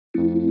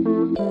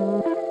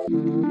Oh,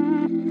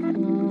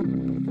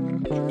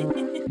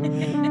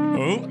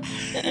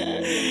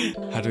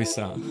 how do we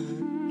start?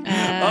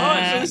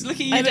 I was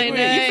looking at you.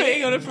 You're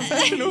putting on a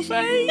professional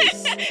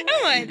face. Am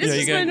I? This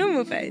is my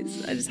normal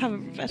face. I just have a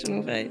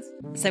professional face.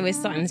 So we're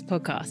starting this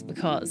podcast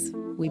because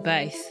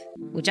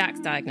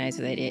Jack's diagnosed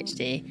with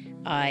ADHD.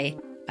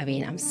 I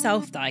mean, I'm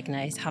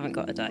self-diagnosed, haven't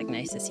got a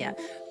diagnosis yet,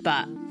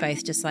 but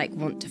both just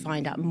want to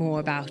find out more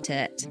about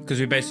it. Because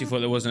we basically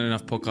thought there wasn't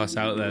enough podcasts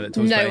out there that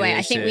talks about ADHD. No way,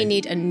 I think we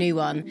need a new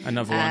one.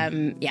 Another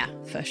one. Yeah,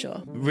 for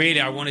sure. Really,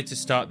 I wanted to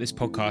start this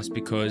podcast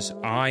because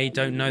I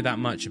don't know that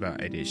much about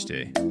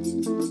ADHD.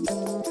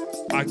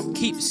 I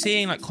keep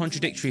seeing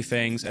contradictory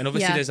things, and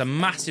obviously there's a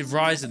massive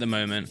rise at the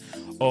moment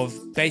of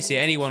basically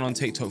anyone on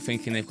TikTok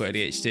thinking they've got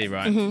ADHD,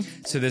 right?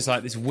 Mm-hmm. So there's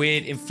this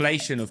weird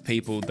inflation of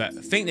people that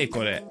think they've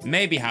got it,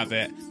 maybe have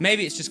it,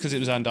 maybe it's just because it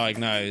was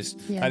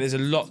undiagnosed. Yeah. There's a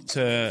lot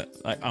to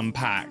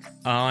unpack.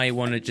 I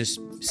want to just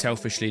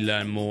selfishly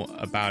learn more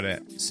about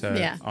it so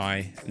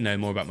I know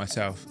more about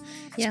myself.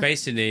 Yeah. It's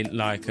basically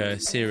like a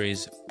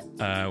series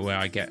where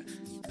I get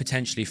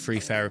potentially free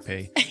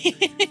therapy.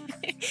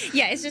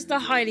 Yeah, it's just a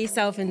highly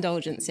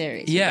self-indulgent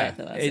series. Yeah,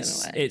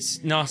 it's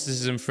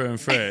narcissism through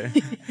and through.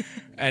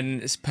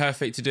 And it's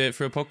perfect to do it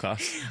for a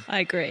podcast. I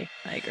agree.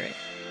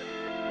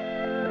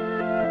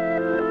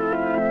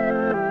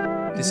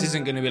 This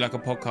isn't going to be like a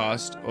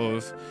podcast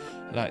of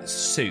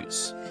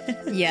Suits.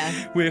 Yeah.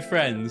 We're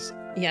friends.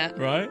 Yeah.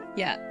 Right?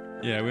 Yeah.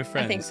 Yeah, we're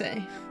friends. I think so.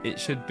 It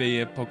should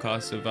be a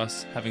podcast of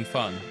us having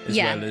fun as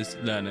well as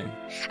learning.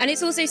 And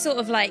it's also sort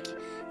of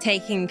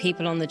taking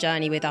people on the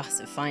journey with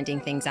us of finding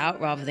things out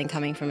rather than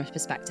coming from a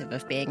perspective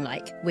of being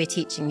we're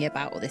teaching you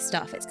about all this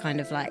stuff. It's kind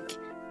of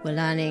we're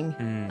learning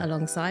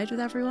alongside with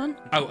everyone.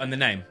 Oh, and the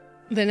name?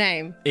 The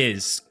name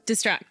is...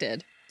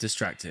 Distracted.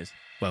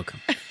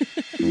 Welcome.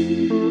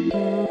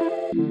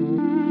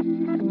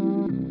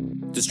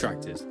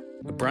 Distracted,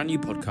 a brand new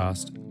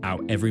podcast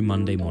out every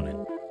Monday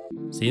morning.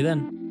 See you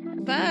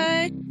then.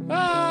 Bye.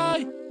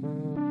 Bye.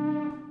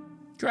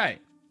 Great.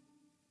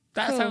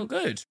 That felt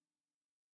good.